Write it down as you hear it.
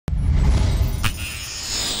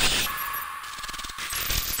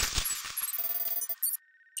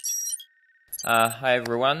Hi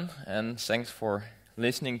everyone, and thanks for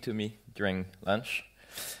listening to me during lunch.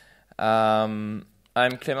 I'm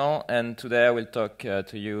Clément, and today I will talk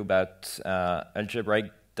to you about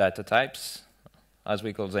algebraic data types, as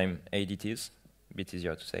we call them ADTs, a bit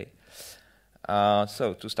easier to say.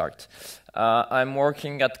 So to start, I'm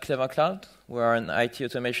working at Clever Cloud. We're an IT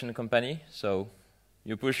automation company, so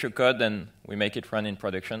you push your code and we make it run in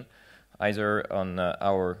production, either on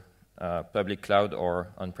our public cloud or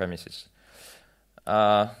on premises.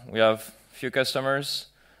 We have few customers.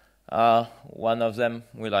 One of them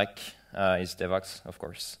we like is Devox, of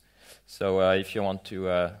course. So if you want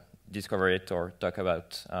to discover it or talk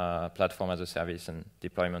about platform as a service and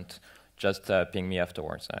deployment, just ping me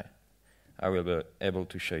afterwards. I will be able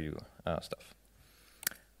to show you stuff.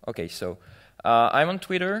 Okay, so I'm on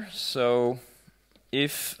Twitter, so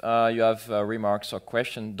if you have remarks or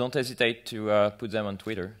questions, don't hesitate to put them on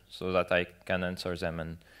Twitter so that I can answer them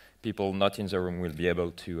and people not in the room will be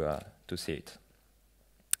able to see it.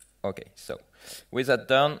 Okay, so with that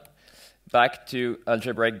done, back to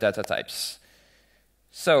algebraic data types.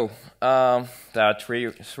 So there are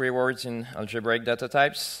three words in algebraic data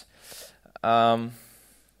types. Type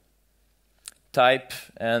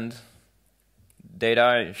and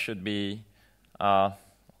data should be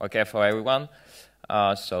okay for everyone.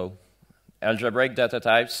 So algebraic data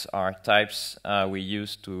types are types we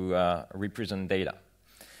use to represent data.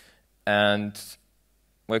 And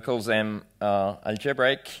we call them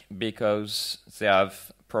algebraic because they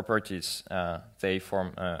have properties. They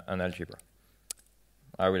form an algebra.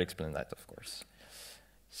 I will explain that, of course.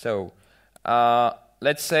 So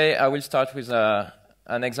let's say I will start with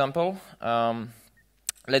an example.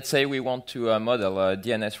 Let's say we want to model a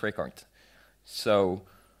DNS record. So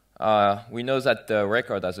we know that the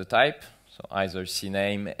record has a type, so either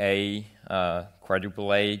CNAME, A,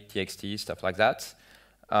 quadruple A, TXT, stuff like that.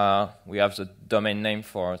 We have the domain name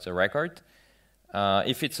for the record.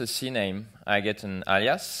 If it's a CNAME, I get an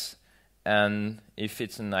alias. And if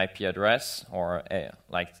it's an IP address or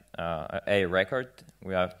a record,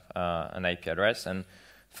 we have an IP address. And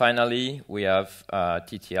finally, we have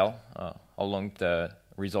TTL, how long the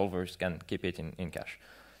resolvers can keep it in cache.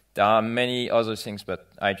 There are many other things, but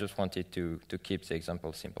I just wanted to keep the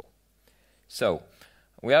example simple. So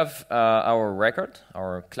we have our record,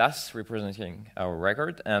 our class representing our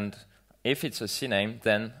record, and if it's a CNAME,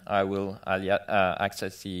 then I will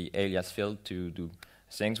access the alias field to do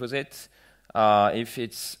things with it. If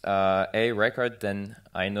it's a record, then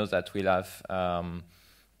I know that we'll have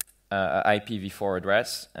IPv4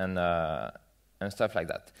 address and stuff like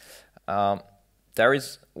that. There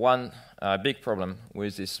is one big problem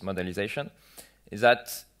with this modelization, is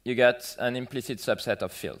that you get an implicit subset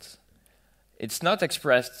of fields. It's not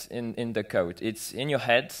expressed in the code. It's in your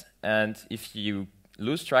head, and if you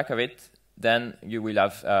lose track of it, then you will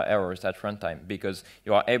have errors at runtime because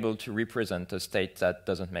you are able to represent a state that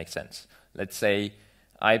doesn't make sense. Let's say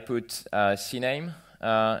I put CNAME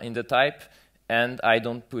in the type, and I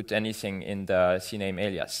don't put anything in the CNAME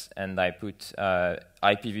alias, and I put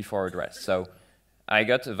IPv4 address. So I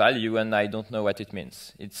got a value, and I don't know what it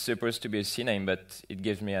means. It's supposed to be a CNAME, but it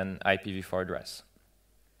gives me an IPv4 address.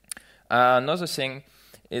 Another thing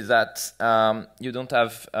is that you don't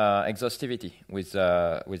have exhaustivity with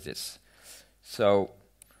this. So,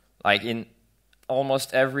 like in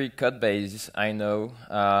almost every code base I know,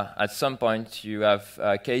 at some point you have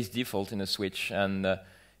a case default in a switch, and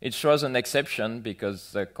it throws an exception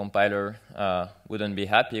because the compiler wouldn't be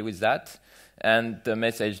happy with that. And the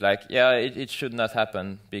message like, yeah, it should not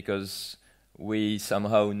happen because we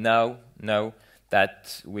somehow now know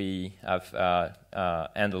that we have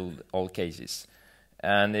handled all cases.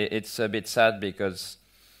 And it's a bit sad because,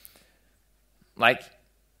 like,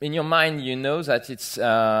 in your mind, you know that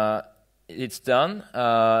it's done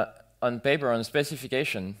on paper, on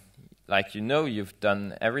specification. Like, you know you've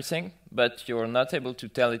done everything, but you're not able to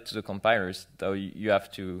tell it to the compilers, though you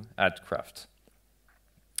have to add craft.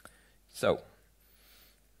 So,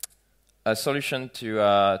 a solution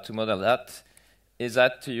to model that is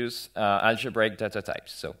that to use algebraic data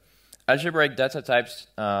types. So algebraic data types,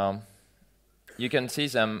 you can see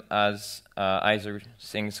them as either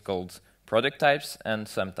things called product types and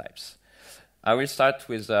sum types. I will start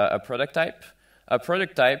with a product type. A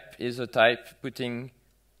product type is a type putting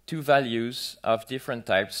two values of different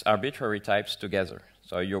types, arbitrary types, together.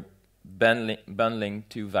 So you're bundling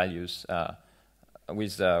two values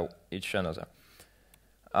with each another.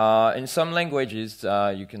 In some languages,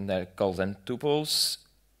 you can call them tuples.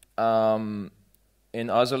 In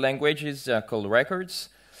other languages, they are called records.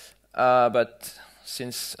 But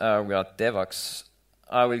since we are Devox,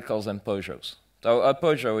 I will call them POJOs. So a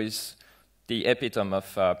POJO is the epitome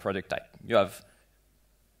of product type. You have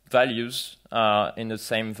values in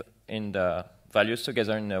the values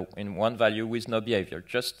together in one value with no behavior,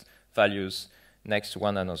 just values next to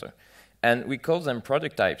one another. And we call them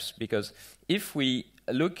product types because if we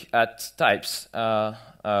look at types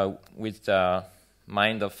with the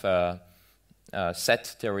mind of set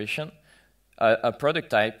theoretician, a product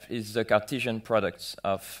type is the Cartesian product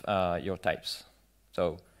of your types.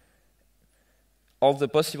 So all the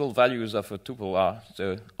possible values of a tuple are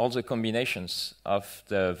all the combinations of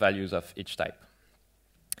the values of each type.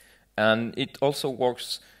 And it also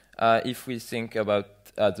works if we think about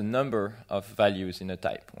the number of values in a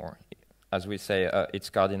type, or as we say,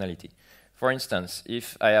 its cardinality. For instance,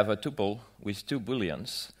 if I have a tuple with 2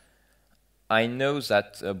 booleans, I know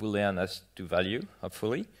that a boolean has 2 values,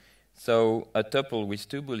 hopefully. So a tuple with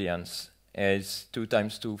 2 booleans is 2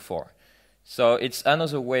 times 2, 4. So it's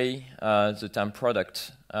another way the term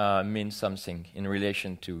product means something in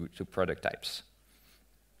relation to product types.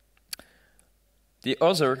 The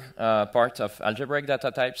other part of algebraic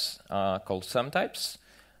data types called sum types.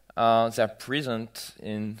 They're present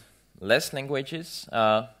in less languages,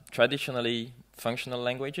 traditionally functional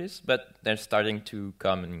languages, but they're starting to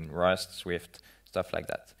come in Rust, Swift, stuff like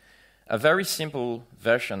that. A very simple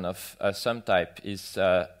version of a sum type is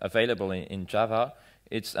available in Java.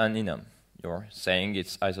 It's an enum. You're saying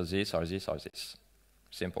it's either this or this or this.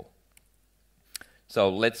 Simple. So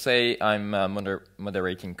let's say I'm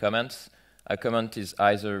moderating comments. A comment is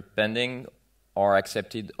either pending or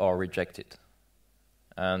accepted or rejected.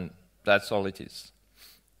 And that's all it is.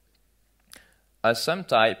 A sum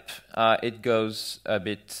type, it goes a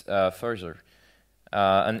bit further.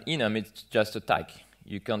 An enum is just a tag.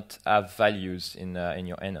 You can't have values in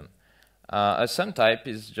your enum. A sum type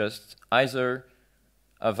is just either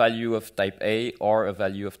a value of type A or a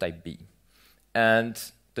value of type B. And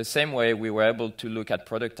the same way we were able to look at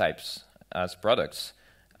product types as products,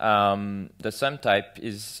 the sum type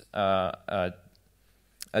is a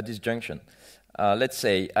disjunction. Let's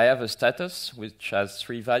say I have a status which has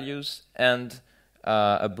 3 values and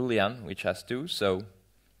a boolean which has 2, so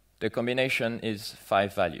the combination is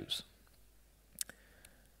 5 values.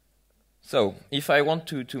 So if I want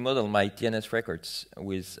to model my DNS records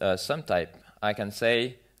with sum type, I can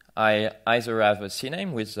say I either have a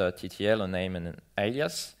CNAME with a TTL, a name and an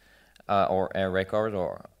alias, or a record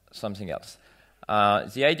or something else.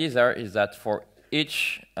 The idea there is that for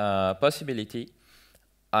each possibility,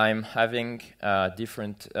 I'm having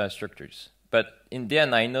different structures. But in the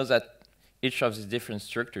end, I know that each of these different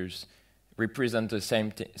structures represent the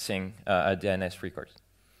same thing, a DNS record.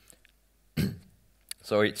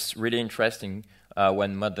 So it's really interesting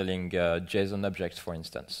when modeling JSON objects, for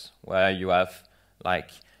instance, where you have like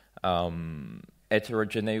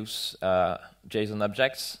heterogeneous JSON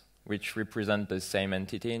objects which represent the same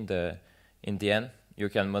entity in the end. You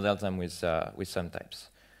can model them with sum types.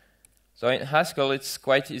 So in Haskell, it's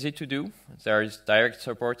quite easy to do. There is direct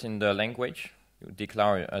support in the language. You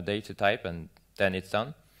declare a data type, and then it's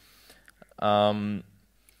done.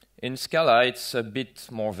 In Scala, it's a bit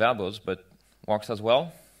more verbose, but works as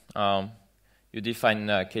well. You define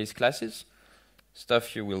case classes,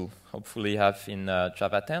 stuff you will hopefully have in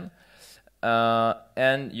Java 10.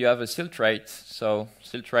 And you have a siltrate. So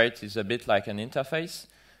siltrate is a bit like an interface,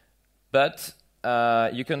 but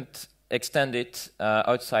you can't extend it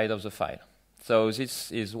outside of the file. So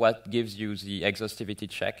this is what gives you the exhaustivity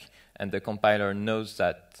check, and the compiler knows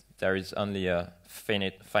that there is only a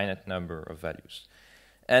finite number of values.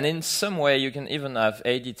 And in some way, you can even have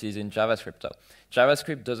ADTs in JavaScript. So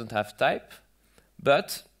JavaScript doesn't have type,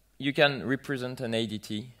 but you can represent an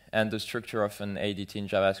ADT and the structure of an ADT in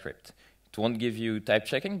JavaScript. It won't give you type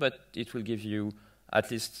checking, but it will give you at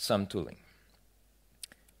least some tooling.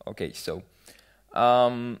 Okay, so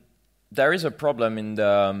there is a problem in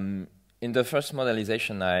the first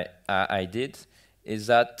modelization I did, is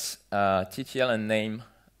that TTL and name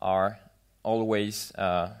are always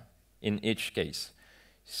in each case.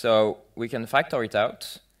 So we can factor it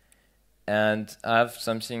out and have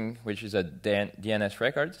something which is a DNS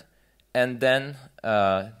record, and then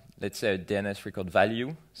let's say a DNS record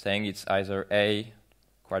value, saying it's either A,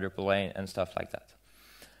 quadruple A, and stuff like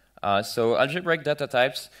that. So algebraic data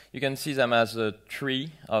types, you can see them as a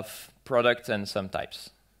tree of product and sum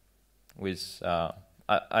types with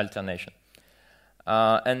alternation.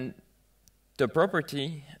 And the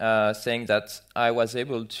property saying that I was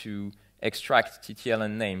able to extract TTL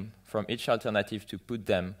and name from each alternative to put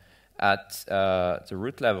them at the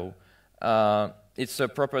root level, it's a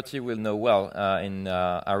property we'll know well in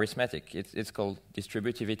arithmetic. It's called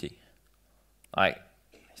distributivity. I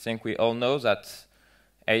think we all know that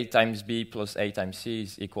A times B plus A times C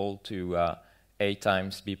is equal to A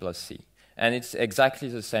times B plus C. And it's exactly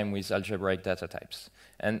the same with algebraic data types.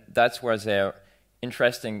 And that's where they're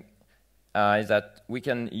interesting, is that we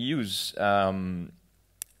can use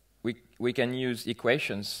we can use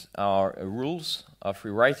equations or rules of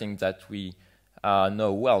rewriting that we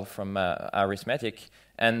know well from arithmetic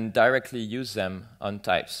and directly use them on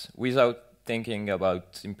types without thinking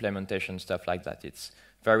about implementation, stuff like that. It's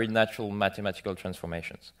very natural mathematical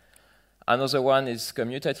transformations. Another one is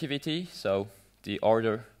commutativity, so the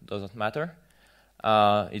order doesn't matter.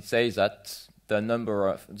 It says that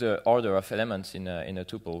the order of elements in a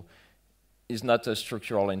tuple is not a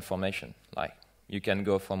structural information. Like you can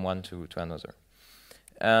go from one to another.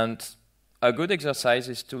 And a good exercise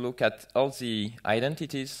is to look at all the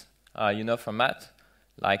identities you know from math,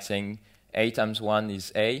 like saying A times 1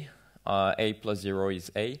 is A plus 0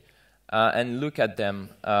 is A, and look at them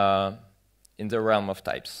in the realm of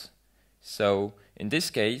types. So in this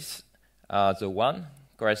case, the 1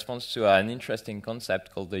 corresponds to an interesting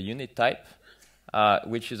concept called the unit type,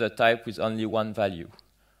 which is a type with only one value.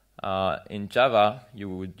 In Java, you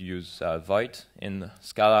would use void. In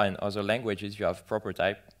Scala and other languages, you have proper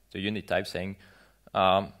type, the unit type, saying,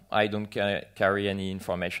 I don't carry any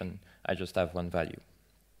information, I just have one value.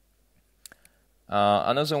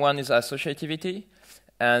 Another one is associativity.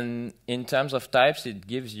 And in terms of types, it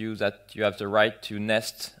gives you that you have the right to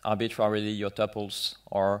nest arbitrarily your tuples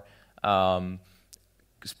or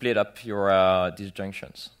split up your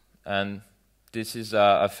disjunctions. And this is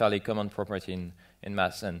a fairly common property in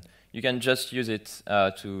maths, and you can just use it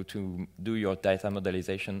to do your data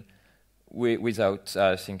modelization without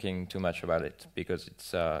thinking too much about it, because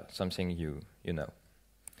it's something you know.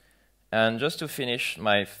 And just to finish,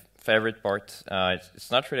 my favorite part,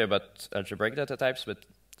 it's not really about algebraic data types, but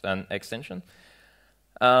an extension.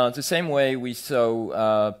 The same way we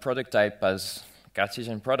saw product type as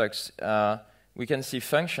Cartesian products, we can see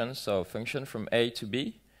functions, so function from A to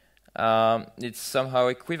B. It's somehow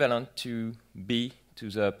equivalent to B to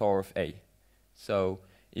the power of A. So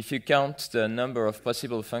if you count the number of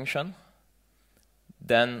possible functions,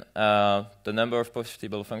 then the number of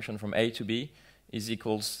possible functions from A to B is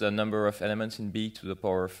equals the number of elements in B to the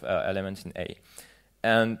power of elements in A.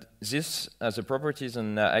 And this, the properties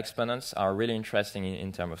and exponents are really interesting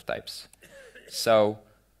in terms of types. So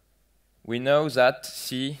we know that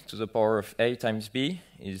C to the power of A times B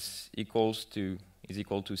is equal to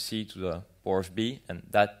C to the power of B, and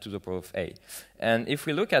that to the power of A. And if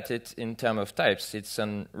we look at it in terms of types, it's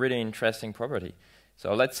a really interesting property.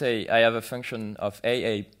 So let's say I have a function of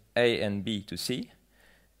A and B to C,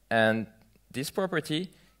 and this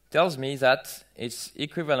property tells me that it's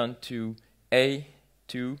equivalent to A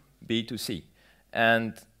to B to C.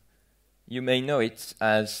 And you may know it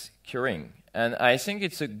as queuing. And I think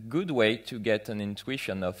it's a good way to get an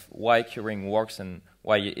intuition of why queuing works and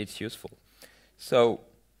why it's useful. So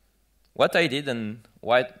what I did and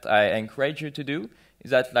what I encourage you to do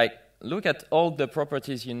is that, like, look at all the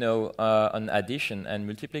properties you know on addition and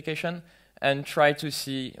multiplication and try to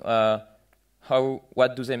see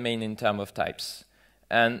what do they mean in terms of types.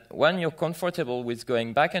 And when you're comfortable with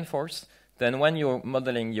going back and forth, then when you're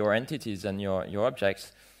modeling your entities and your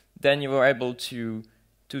objects, then you are able to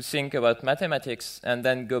think about mathematics and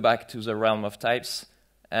then go back to the realm of types,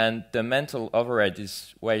 and the mental overhead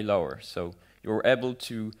is way lower. So you're able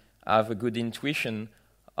to have a good intuition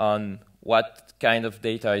on what kind of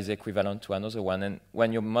data is equivalent to another one, and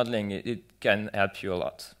when you're modeling it, it can help you a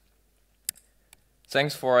lot.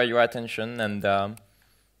 Thanks for your attention, and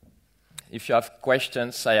if you have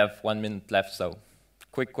questions, I have 1 minute left, so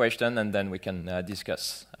quick question, and then we can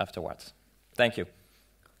discuss afterwards. Thank you.